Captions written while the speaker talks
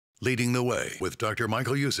Leading the Way with Dr.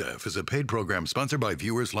 Michael Youssef is a paid program sponsored by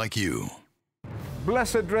viewers like you.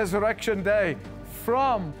 Blessed Resurrection Day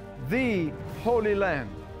from the Holy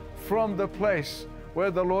Land, from the place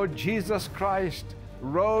where the Lord Jesus Christ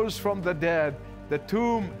rose from the dead. The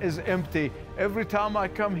tomb is empty. Every time I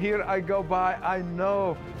come here, I go by, I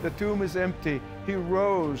know the tomb is empty. He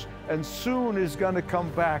rose, and soon is going to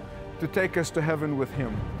come back to take us to heaven with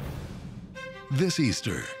Him. This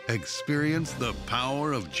Easter, experience the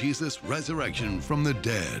power of Jesus' resurrection from the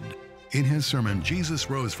dead. In his sermon, Jesus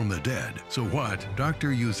Rose from the Dead, So What?,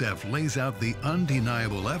 Dr. Youssef lays out the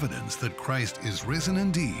undeniable evidence that Christ is risen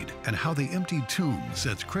indeed and how the empty tomb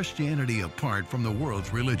sets Christianity apart from the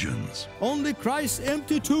world's religions. Only Christ's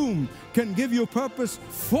empty tomb can give you purpose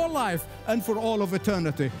for life and for all of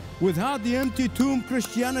eternity. Without the empty tomb,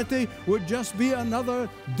 Christianity would just be another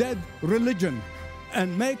dead religion.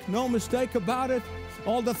 And make no mistake about it,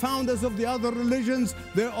 all the founders of the other religions,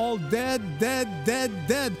 they're all dead, dead, dead,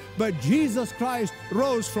 dead. But Jesus Christ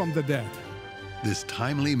rose from the dead. This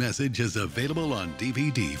timely message is available on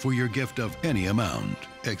DVD for your gift of any amount.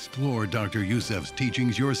 Explore Dr. Youssef's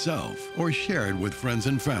teachings yourself or share it with friends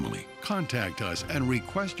and family. Contact us and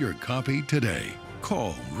request your copy today.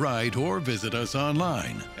 Call, write, or visit us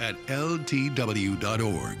online at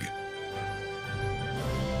ltw.org.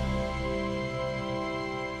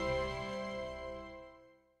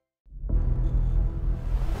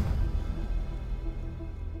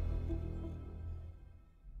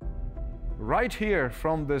 Right here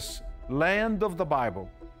from this land of the Bible,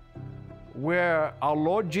 where our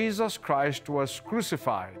Lord Jesus Christ was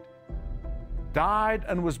crucified, died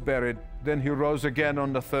and was buried, then He rose again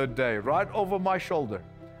on the third day, right over my shoulder,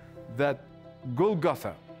 that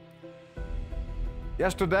Golgotha.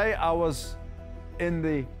 Yesterday I was in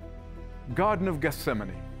the Garden of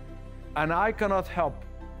Gethsemane, and I cannot help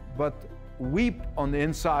but weep on the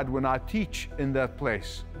inside when I teach in that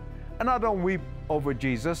place. And I don't weep over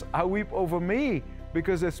Jesus, I weep over me,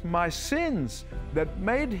 because it's my sins that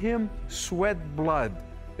made Him sweat blood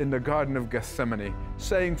in the Garden of Gethsemane,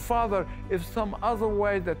 saying, Father, if some other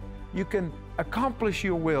way that you can accomplish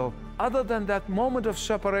your will, other than that moment of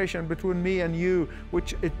separation between me and you,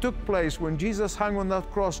 which it took place when Jesus hung on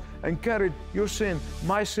that cross and carried your sin,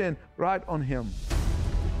 my sin, right on Him.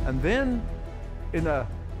 And then in a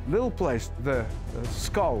little place, the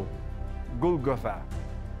skull, Golgotha,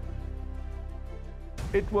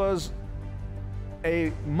 it was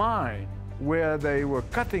a mine where they were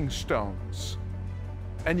cutting stones.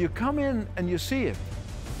 And you come in and you see it.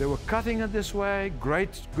 They were cutting it this way,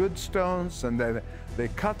 great, good stones, and they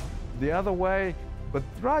cut the other way. But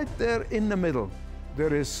right there in the middle,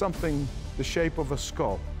 there is something the shape of a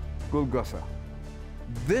skull, Golgotha.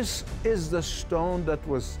 This is the stone that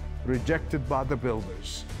was rejected by the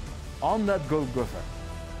builders. On that Golgotha,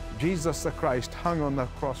 Jesus the Christ hung on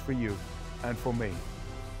that cross for you and for me.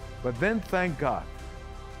 But then, thank God,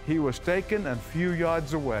 He was taken, and a few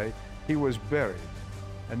yards away, He was buried.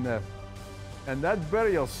 And that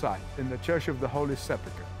burial site in the Church of the Holy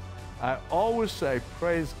Sepulchre, I always say,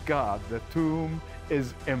 praise God, the tomb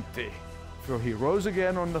is empty. For He rose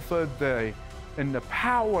again on the third day in the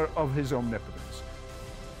power of His omnipotence.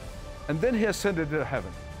 And then He ascended to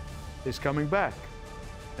heaven. He's coming back,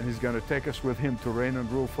 and He's going to take us with Him to reign and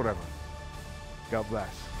rule forever. God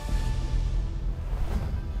bless.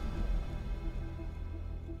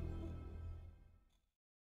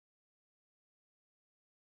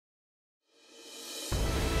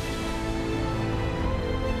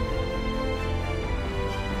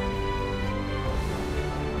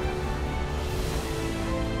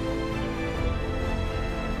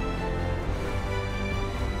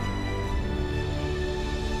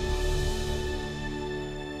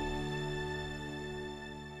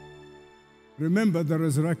 Remember the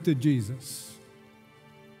resurrected Jesus.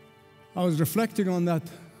 I was reflecting on that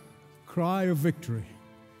cry of victory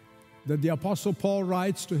that the Apostle Paul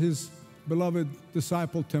writes to his beloved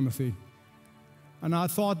disciple Timothy. And I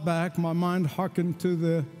thought back, my mind hearkened to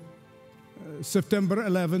the September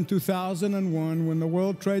 11, 2001, when the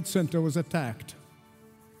World Trade Center was attacked.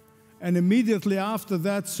 And immediately after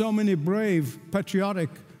that, so many brave,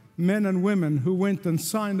 patriotic men and women who went and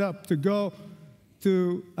signed up to go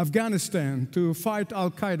to Afghanistan to fight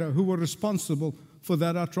Al-Qaeda, who were responsible for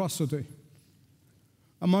that atrocity.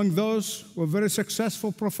 Among those were very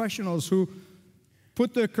successful professionals who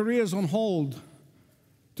put their careers on hold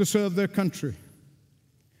to serve their country.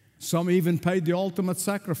 Some even paid the ultimate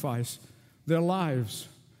sacrifice, their lives.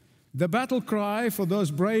 The battle cry for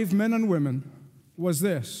those brave men and women was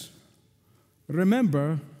this: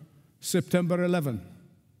 remember September 11.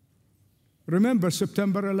 Remember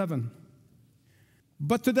September 11.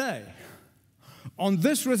 But today, on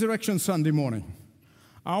this Resurrection Sunday morning,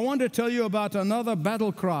 I want to tell you about another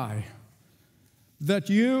battle cry that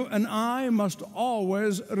you and I must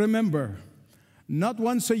always remember. Not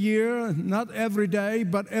once a year, not every day,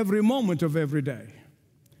 but every moment of every day.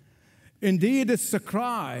 Indeed, it's the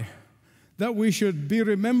cry that we should be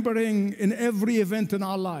remembering in every event in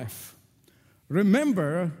our life.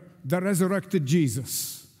 Remember the resurrected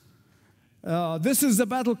Jesus. This is the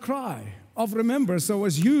battle cry of remembrance that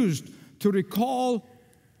was used to recall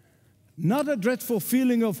not a dreadful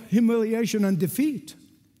feeling of humiliation and defeat,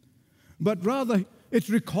 but rather it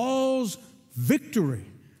recalls victory,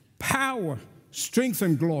 power, strength,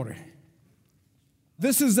 and glory.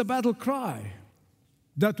 This is the battle cry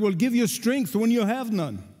that will give you strength when you have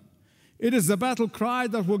none. It is the battle cry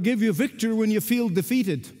that will give you victory when you feel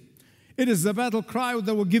defeated. It is the battle cry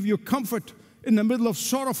that will give you comfort in the middle of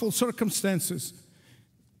sorrowful circumstances.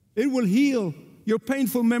 It will heal your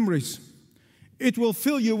painful memories. It will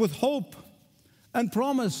fill you with hope and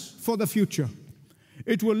promise for the future.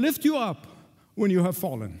 It will lift you up when you have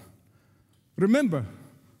fallen. Remember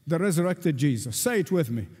the resurrected Jesus. Say it with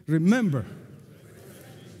me. Remember.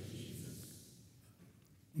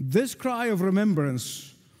 This cry of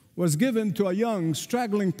remembrance was given to a young,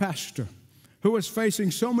 straggling pastor who was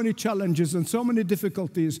facing so many challenges and so many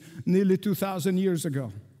difficulties nearly 2,000 years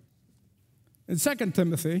ago. In 2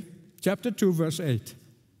 Timothy chapter 2, verse 8,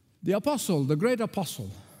 the apostle, the great apostle,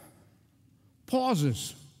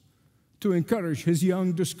 pauses to encourage his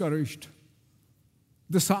young, discouraged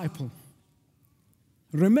disciple.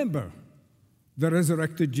 Remember the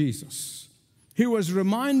resurrected Jesus. He was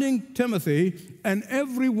reminding Timothy and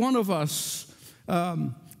every one of us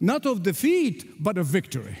not of defeat, but of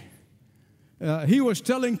victory. He was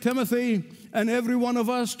telling Timothy and every one of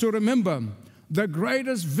us to remember the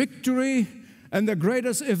greatest victory and the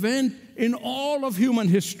greatest event in all of human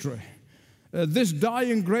history. This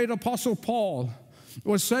dying great apostle Paul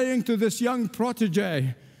was saying to this young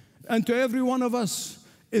protege and to every one of us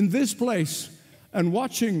in this place and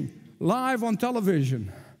watching live on television,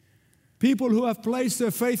 people who have placed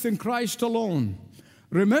their faith in Christ alone,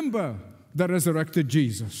 remember the resurrected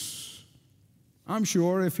Jesus. I'm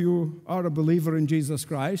sure if you are a believer in Jesus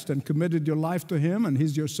Christ and committed your life to Him and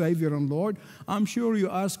He's your Savior and Lord, I'm sure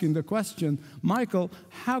you're asking the question, Michael,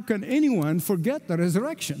 how can anyone forget the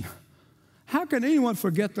resurrection? How can anyone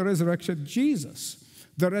forget the resurrection of Jesus?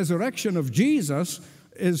 The resurrection of Jesus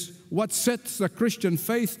is what sets the Christian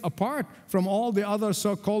faith apart from all the other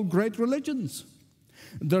so-called great religions.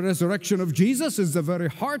 The resurrection of Jesus is the very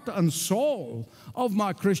heart and soul of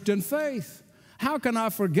my Christian faith. How can I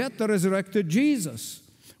forget the resurrected Jesus?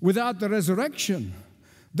 Without the resurrection,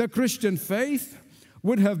 the Christian faith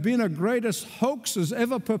would have been the greatest hoaxes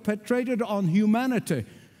ever perpetrated on humanity,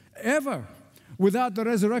 ever. Without the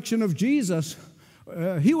resurrection of Jesus,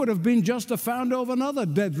 He would have been just the founder of another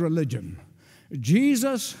dead religion.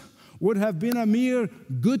 Jesus would have been a mere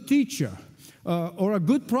good teacher, or a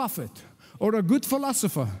good prophet, or a good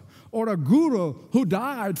philosopher, or a guru who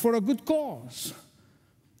died for a good cause.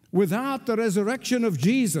 Without the resurrection of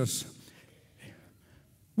Jesus,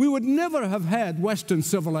 we would never have had Western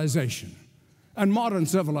civilization and modern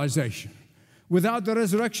civilization. Without the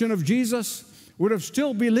resurrection of Jesus, we would have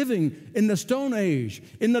still be living in the Stone Age,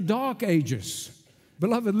 in the Dark Ages.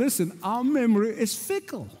 Beloved, listen, our memory is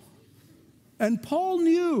fickle. And Paul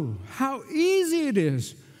knew how easy it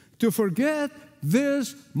is to forget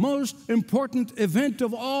this most important event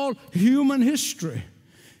of all human history.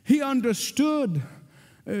 He understood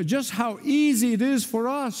just how easy it is for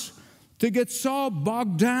us to get so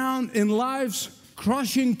bogged down in life's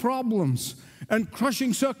crushing problems and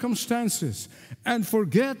crushing circumstances and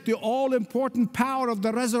forget the all-important power of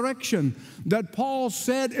the resurrection that Paul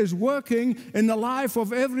said is working in the life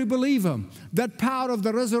of every believer. That power of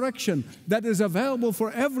the resurrection that is available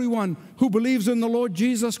for everyone who believes in the Lord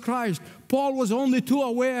Jesus Christ. Paul was only too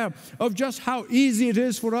aware of just how easy it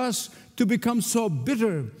is for us to become so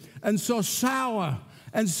bitter and so sour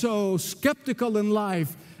and so skeptical in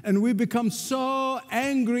life, and we become so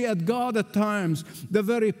angry at God at times. The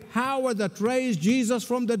very power that raised Jesus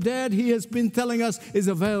from the dead, He has been telling us, is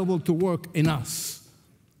available to work in us.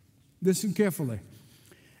 Listen carefully.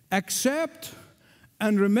 Accept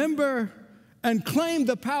and remember and claim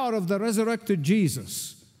the power of the resurrected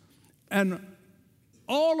Jesus, and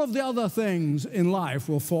all of the other things in life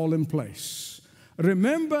will fall in place.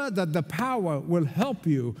 Remember that the power will help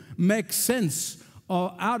you make sense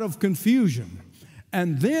out of confusion.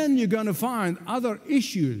 And then you're going to find other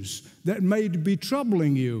issues that may be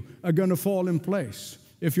troubling you are going to fall in place.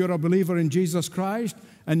 If you're a believer in Jesus Christ,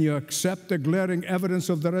 and you accept the glaring evidence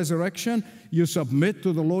of the resurrection, you submit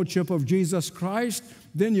to the lordship of Jesus Christ,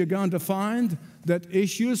 then you're going to find that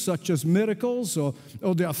issues such as miracles or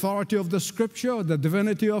the authority of the Scripture or the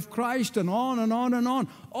divinity of Christ and on and on and on,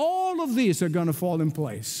 all of these are going to fall in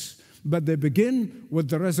place. But they begin with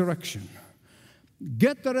the resurrection.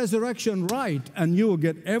 Get the resurrection right, and you will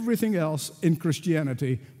get everything else in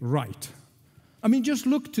Christianity right. I mean, just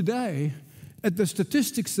look today at the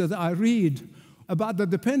statistics that I read about the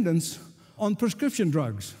dependence on prescription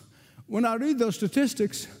drugs. When I read those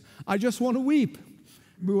statistics, I just want to weep.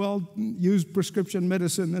 We all use prescription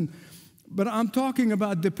medicine, but I'm talking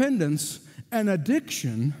about dependence and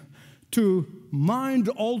addiction to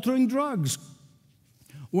mind-altering drugs.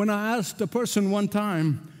 When I asked a person one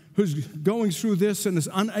time who's going through this and is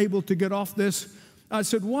unable to get off this, I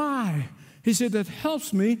said, why? He said, it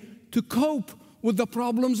helps me to cope with the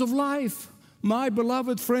problems of life. My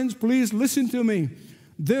beloved friends, please listen to me.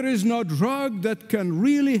 There is no drug that can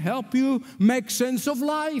really help you make sense of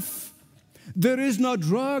life. There is no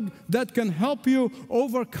drug that can help you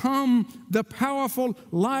overcome the powerful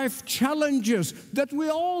life challenges that we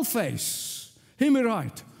all face. Hear me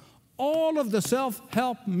right. All of the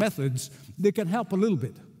self-help methods, they can help a little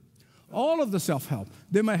bit. All of the self-help,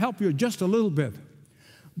 they may help you just a little bit.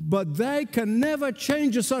 But they can never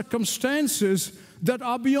change the circumstances that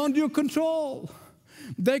are beyond your control.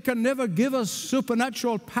 They can never give us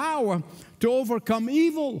supernatural power to overcome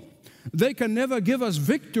evil. They can never give us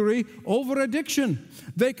victory over addiction.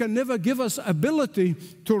 They can never give us ability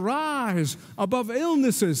to rise above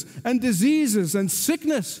illnesses and diseases and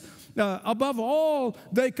sickness. Above all,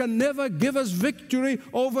 they can never give us victory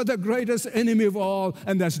over the greatest enemy of all,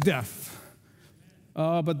 and that's death.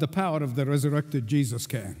 But the power of the resurrected Jesus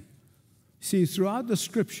can. See, throughout the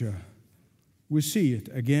Scripture, we see it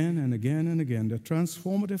again and again and again, the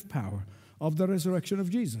transformative power of the resurrection of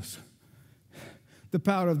Jesus. The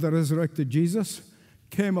power of the resurrected Jesus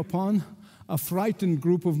came upon a frightened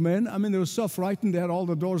group of men. I mean, they were so frightened, they had all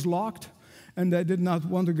the doors locked, and they did not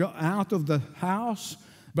want to go out of the house.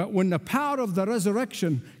 But when the power of the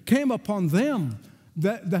resurrection came upon them,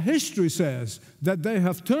 the history says that they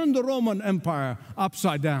have turned the Roman Empire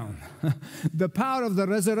upside down. The power of the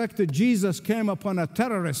resurrected Jesus came upon a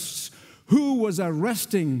terrorist who was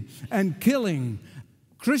arresting and killing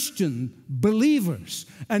Christian believers.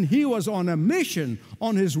 And he was on a mission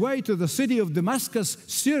on his way to the city of Damascus,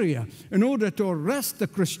 Syria, in order to arrest the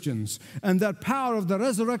Christians. And that power of the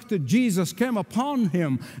resurrected Jesus came upon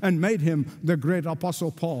him and made him the great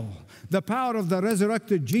Apostle Paul. The power of the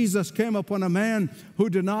resurrected Jesus came upon a man who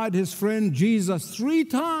denied his friend Jesus 3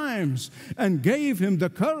 times and gave him the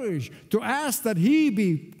courage to ask that he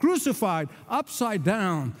be crucified upside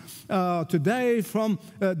down. Today, from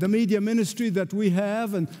the media ministry that we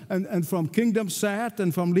have and from Kingdom Sat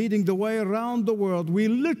and from Leading the Way around the world, we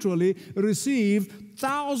literally receive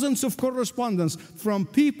thousands of correspondence from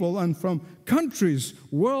people and from countries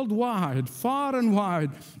worldwide, far and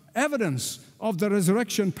wide, evidence of the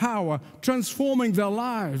resurrection power transforming their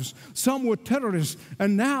lives. Some were terrorists,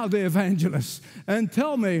 and now they're evangelists. And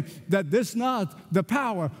tell me that this is not the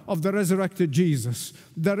power of the resurrected Jesus.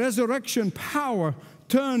 The resurrection power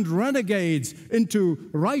turned renegades into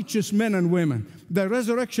righteous men and women. The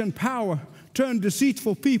resurrection power turned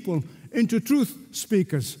deceitful people into truth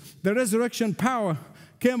speakers. The resurrection power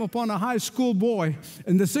came upon a high school boy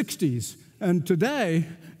in the 60s. And today,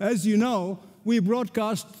 as you know, we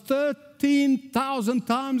broadcast 13,000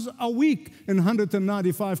 times a week in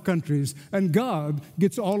 195 countries. And God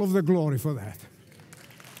gets all of the glory for that.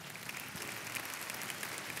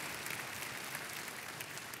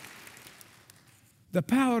 The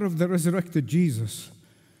power of the resurrected Jesus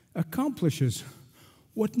accomplishes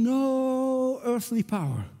what no earthly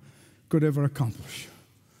power could ever accomplish.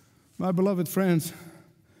 My beloved friends,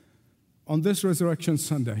 on this Resurrection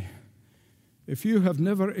Sunday, if you have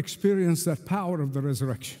never experienced that power of the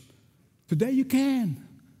resurrection, today you can.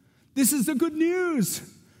 This is the good news.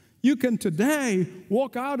 You can today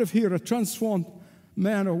walk out of here a transformed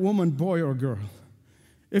man or woman, boy or girl.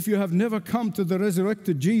 If you have never come to the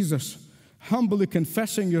resurrected Jesus, humbly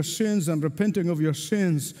confessing your sins and repenting of your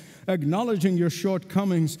sins, acknowledging your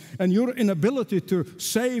shortcomings and your inability to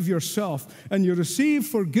save yourself, and you receive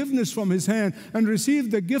forgiveness from His hand and receive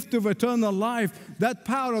the gift of eternal life, that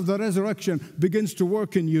power of the resurrection begins to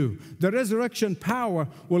work in you. The resurrection power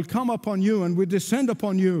will come upon you and will descend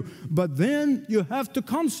upon you, but then you have to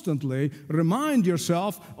constantly remind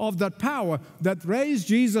yourself of that power that raised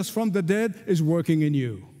Jesus from the dead is working in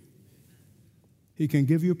you. He can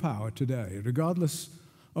give you power today, regardless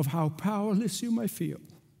of how powerless you may feel.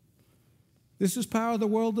 This is power the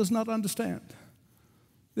world does not understand.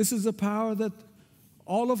 This is a power that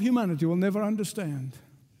all of humanity will never understand.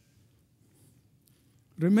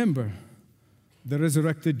 Remember the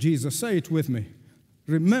resurrected Jesus. Say it with me.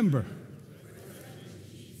 Remember.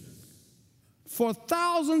 For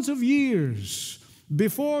thousands of years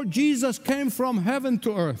before Jesus came from heaven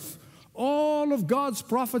to earth, all of God's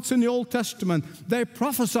prophets in the Old Testament, they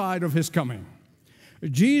prophesied of his coming.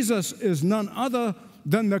 Jesus is none other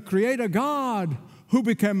than the Creator God who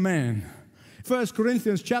became man. 1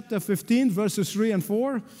 Corinthians chapter 15, verses 3 and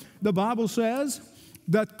 4, the Bible says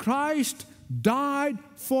that Christ died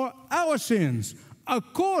for our sins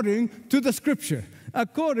according to the Scripture,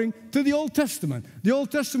 according to the Old Testament. The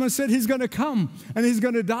Old Testament said he's going to come and he's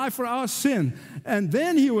going to die for our sin. And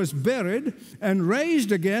then he was buried and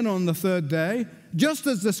raised again on the third day, just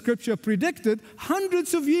as the Scripture predicted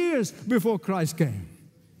hundreds of years before Christ came.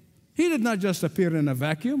 He did not just appear in a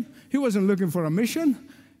vacuum. He wasn't looking for a mission.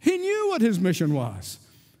 He knew what his mission was.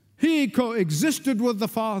 He coexisted with the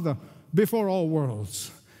Father before all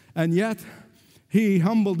worlds. And yet, he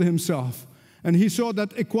humbled himself. And he saw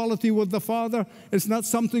that equality with the Father is not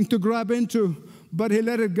something to grab into, but he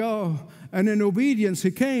let it go. And in obedience,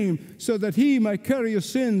 he came so that he might carry your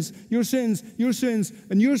sins, your sins, your sins,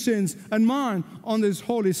 and your sins, and mine on his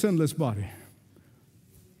holy, sinless body.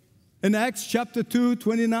 In Acts chapter 2,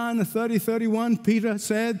 29, 30, 31, Peter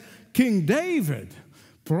said, King David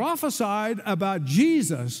prophesied about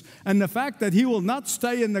Jesus and the fact that he will not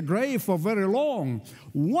stay in the grave for very long,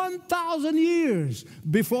 1,000 years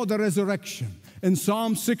before the resurrection. In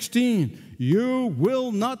Psalm 16, you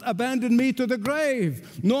will not abandon me to the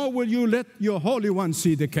grave, nor will you let your Holy One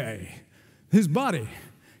see decay. His body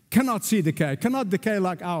cannot see decay, cannot decay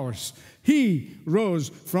like ours. He rose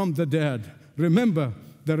from the dead. Remember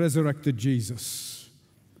the resurrected Jesus.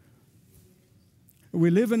 We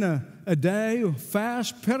live in a day of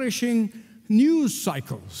fast perishing news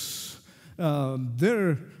cycles.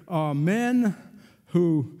 There are men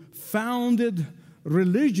who founded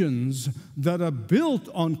religions that are built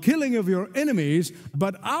on killing of your enemies,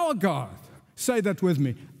 but our God, say that with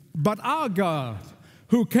me, but our God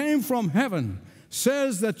who came from heaven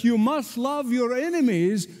says that you must love your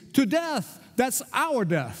enemies to death. That's our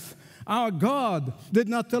death. Our God did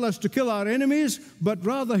not tell us to kill our enemies, but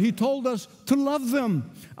rather He told us to love them.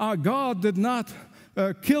 Our God did not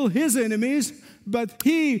kill His enemies, but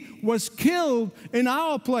He was killed in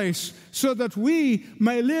our place so that we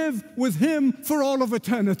may live with Him for all of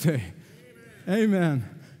eternity. Amen.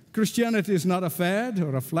 Christianity is not a fad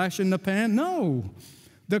or a flash in the pan. No.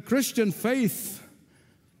 The Christian faith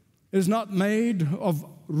is not made of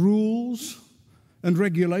rules and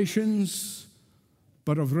regulations,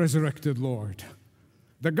 but of resurrected Lord.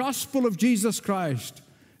 The gospel of Jesus Christ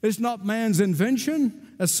is not man's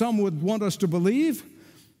invention, as some would want us to believe,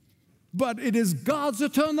 but it is God's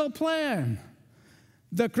eternal plan.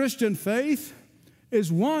 The Christian faith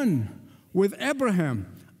is one with Abraham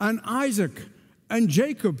and Isaac and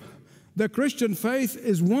Jacob. The Christian faith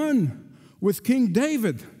is one with King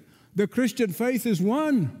David. The Christian faith is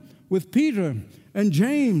one with Peter and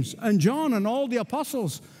James and John and all the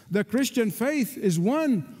apostles. The Christian faith is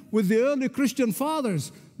one with the early Christian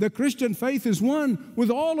fathers. The Christian faith is one with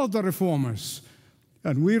all of the reformers.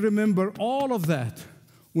 And we remember all of that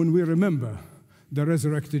when we remember the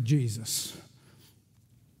resurrected Jesus.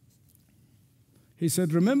 He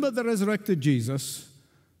said, remember the resurrected Jesus.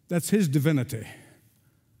 That's His divinity.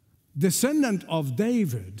 Descendant of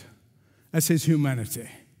David as His humanity.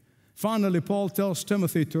 Finally, Paul tells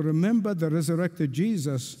Timothy to remember the resurrected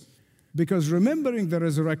Jesus, because remembering the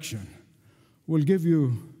resurrection will give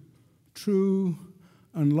you true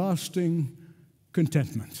and lasting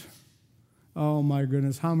contentment. Oh my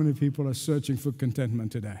goodness, how many people are searching for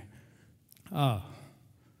contentment today?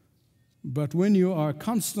 But when you are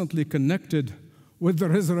constantly connected with the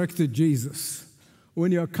resurrected Jesus,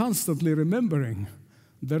 when you are constantly remembering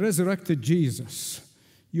the resurrected Jesus,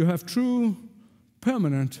 you have true,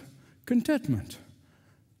 permanent contentment.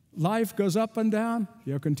 Life goes up and down,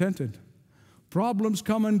 you're contented. Problems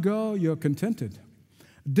come and go, you're contented.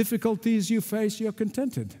 Difficulties you face, you're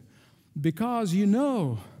contented. Because you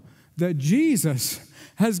know that Jesus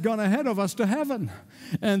has gone ahead of us to heaven,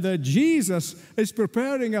 and that Jesus is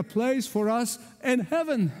preparing a place for us in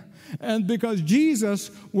heaven. And because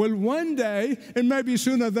Jesus will one day, and maybe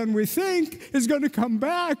sooner than we think, is going to come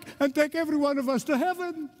back and take every one of us to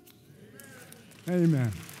heaven. Amen.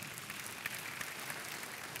 Amen.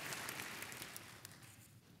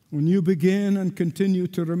 When you begin and continue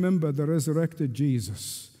to remember the resurrected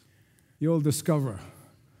Jesus, you'll discover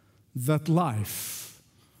that life,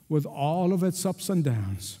 with all of its ups and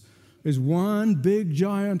downs, is one big,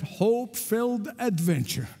 giant, hope-filled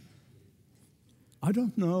adventure. I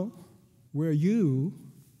don't know where you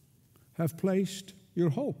have placed your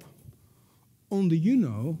hope. Only you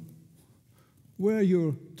know where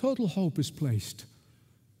your total hope is placed.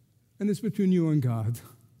 And it's between you and God.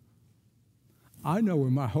 I know where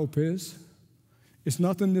my hope is. It's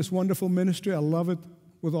not in this wonderful ministry. I love it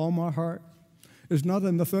with all my heart. It's not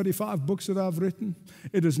in the 35 books that I've written.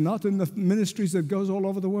 It is not in the ministries that goes all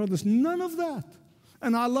over the world. There's none of that.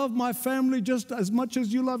 And I love my family just as much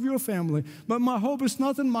as you love your family. But my hope is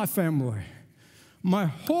not in my family. My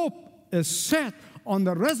hope is set on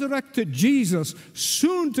the resurrected Jesus,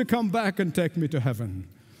 soon to come back and take me to heaven.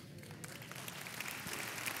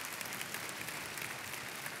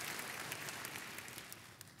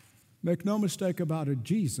 Make no mistake about it,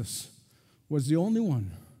 Jesus was the only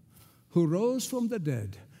one who rose from the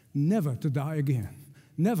dead, never to die again.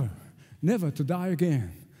 Never, never to die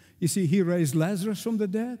again. You see, he raised Lazarus from the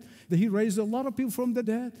dead. He raised a lot of people from the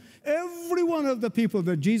dead. Every one of the people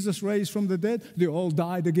that Jesus raised from the dead, they all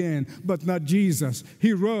died again, but not Jesus.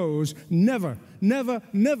 He rose never, never,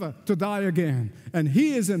 never to die again. And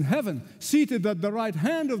he is in heaven, seated at the right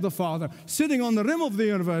hand of the Father, sitting on the rim of the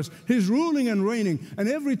universe. He's ruling and reigning. And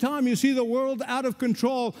every time you see the world out of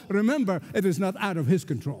control, remember, it is not out of his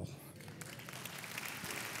control.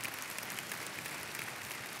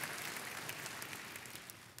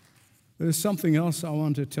 There's something else I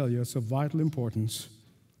want to tell you. It's of vital importance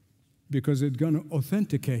because it's going to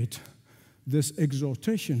authenticate this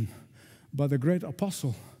exhortation by the great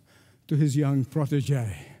apostle to his young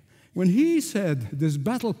protege. When he said this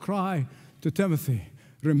battle cry to Timothy,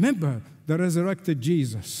 remember the resurrected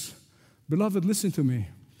Jesus. Beloved, listen to me.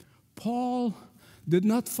 Paul did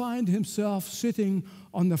not find himself sitting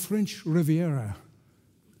on the French Riviera,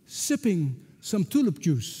 sipping some tulip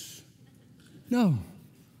juice. No.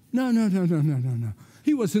 No.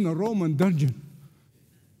 He was in a Roman dungeon.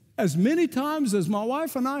 As many times as my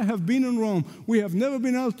wife and I have been in Rome, we have never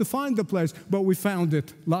been able to find the place, but we found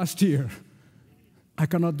it last year. I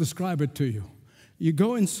cannot describe it to you. You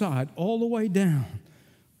go inside, all the way down,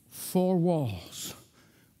 4 walls,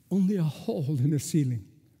 only a hole in the ceiling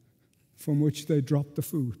from which they dropped the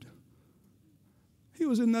food. He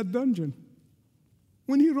was in that dungeon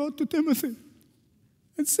when he wrote to Timothy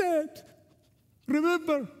and said,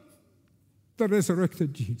 remember the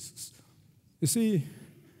resurrected Jesus. You see,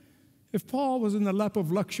 if Paul was in the lap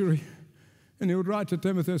of luxury and he would write to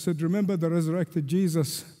Timothy and said, remember the resurrected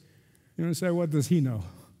Jesus, you're going to say, what does he know?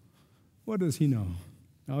 What does he know?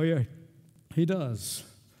 Oh, yeah, he does.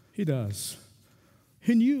 He does.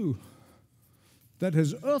 He knew that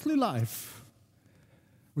his earthly life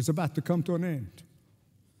was about to come to an end.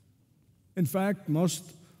 In fact, most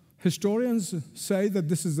historians say that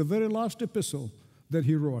this is the very last epistle that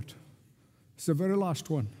he wrote. It's the very last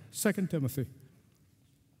one, 2 Timothy.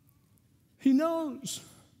 He knows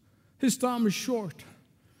his time is short.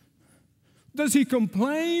 Does he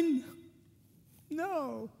complain?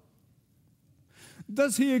 No.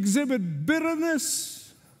 Does he exhibit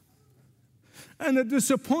bitterness and a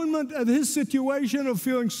disappointment at his situation of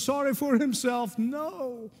feeling sorry for himself?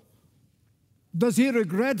 No. Does he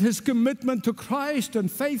regret his commitment to Christ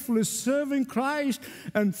and faithfully serving Christ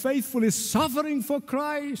and faithfully suffering for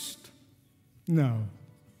Christ? No.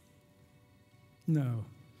 No.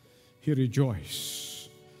 He rejoices.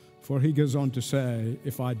 For he goes on to say,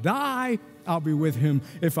 if I die, I'll be with him.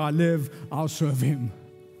 If I live, I'll serve him.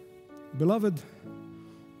 Beloved,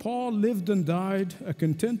 Paul lived and died a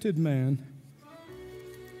contented man.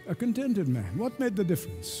 A contented man. What made the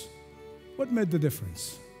difference? What made the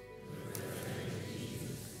difference?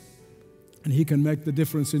 And he can make the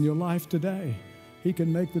difference in your life today. He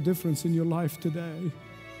can make the difference in your life today.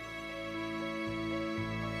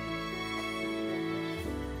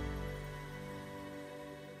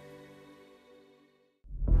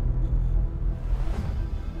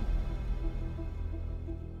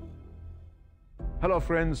 Hello,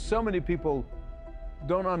 friends. So many people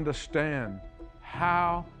don't understand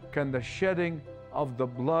how can the shedding of the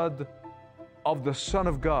blood of the Son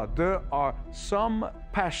of God. There are some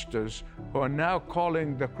pastors who are now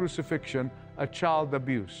calling the crucifixion a child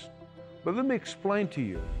abuse. But let me explain to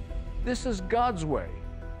you, this is God's way,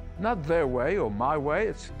 not their way or my way,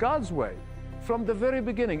 it's God's way. From the very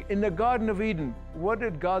beginning, in the Garden of Eden, what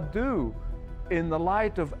did God do? In the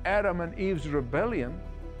light of Adam and Eve's rebellion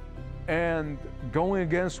and going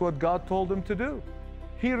against what God told them to do,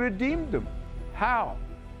 He redeemed them. How?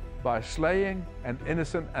 By slaying an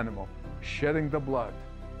innocent animal, shedding the blood.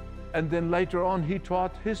 And then later on, He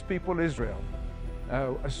taught His people Israel,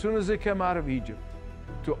 as soon as they came out of Egypt,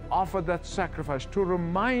 to offer that sacrifice, to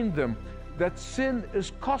remind them that sin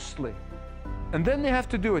is costly. And then they have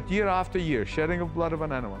to do it year after year, shedding of blood of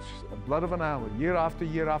an animal, year after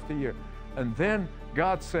year after year. And then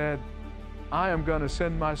God said, I am going to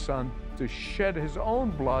send my Son to shed his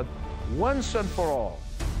own blood once and for all.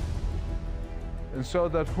 And so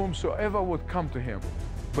that whomsoever would come to him,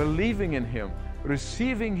 believing in him,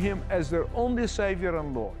 receiving him as their only Savior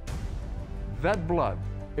and Lord, that blood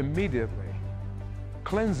immediately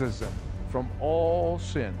cleanses them from all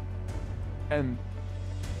sin and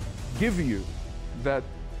give you that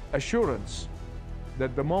assurance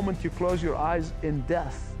that the moment you close your eyes in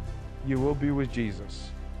death, you will be with Jesus.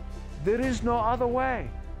 There is no other way.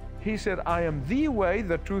 He said, I am the way,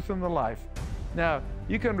 the truth, and the life. Now,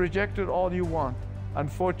 you can reject it all you want.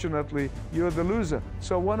 Unfortunately, you're the loser.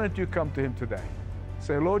 So why don't you come to him today?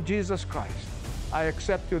 Say, Lord Jesus Christ, I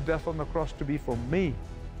accept your death on the cross to be for me.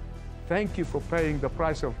 Thank you for paying the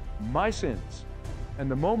price of my sins. And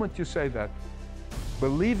the moment you say that,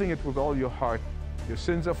 believing it with all your heart, your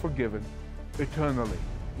sins are forgiven eternally.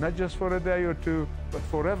 Not just for a day or two, but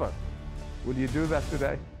forever. Will you do that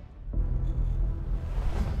today?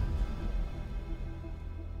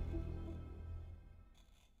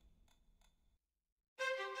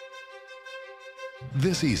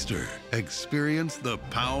 This Easter, experience the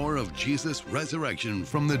power of Jesus' resurrection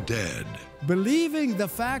from the dead. Believing the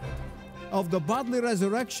fact of the bodily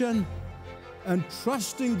resurrection and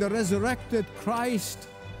trusting the resurrected Christ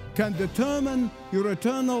can determine your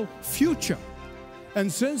eternal future.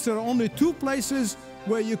 And since there are only two places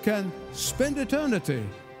where you can spend eternity,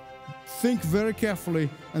 think very carefully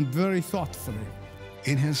and very thoughtfully.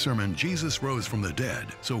 In his sermon, Jesus Rose from the Dead,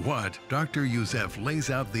 So What?, Dr. Youssef lays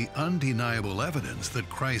out the undeniable evidence that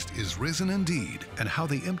Christ is risen indeed and how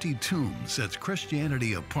the empty tomb sets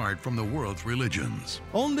Christianity apart from the world's religions.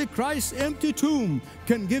 Only Christ's empty tomb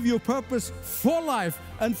can give you purpose for life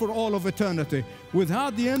and for all of eternity.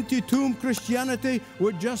 Without the empty tomb, Christianity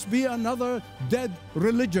would just be another dead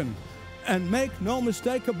religion. And make no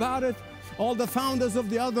mistake about it, all the founders of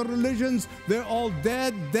the other religions, they're all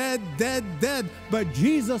dead, dead, dead, dead. But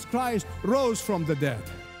Jesus Christ rose from the dead.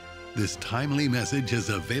 This timely message is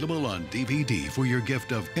available on DVD for your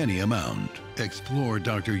gift of any amount. Explore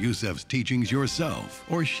Dr. Youssef's teachings yourself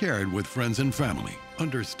or share it with friends and family.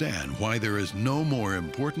 Understand why there is no more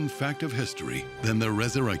important fact of history than the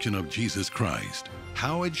resurrection of Jesus Christ,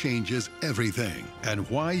 how it changes everything, and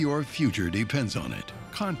why your future depends on it.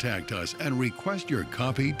 Contact us and request your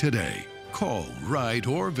copy today. Call, write,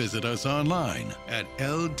 or visit us online at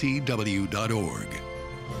ltw.org.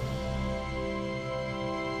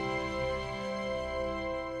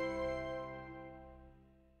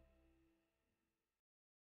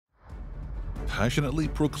 Passionately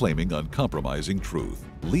proclaiming uncompromising truth,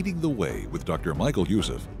 leading the way with Dr. Michael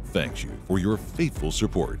Youssef thanks you for your faithful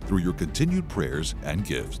support through your continued prayers and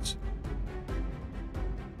gifts.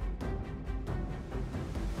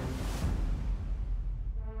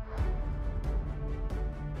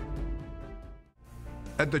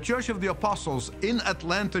 At the Church of the Apostles in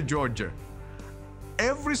Atlanta, Georgia,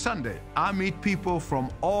 every Sunday I meet people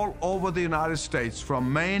from all over the United States,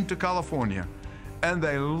 from Maine to California, and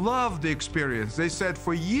they love the experience. They said,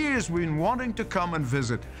 for years we've been wanting to come and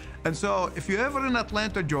visit. And so if you're ever in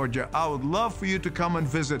Atlanta, Georgia, I would love for you to come and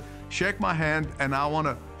visit. Shake my hand, and I want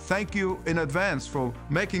to thank you in advance for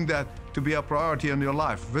making that to be a priority in your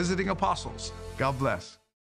life. Visiting Apostles. God bless.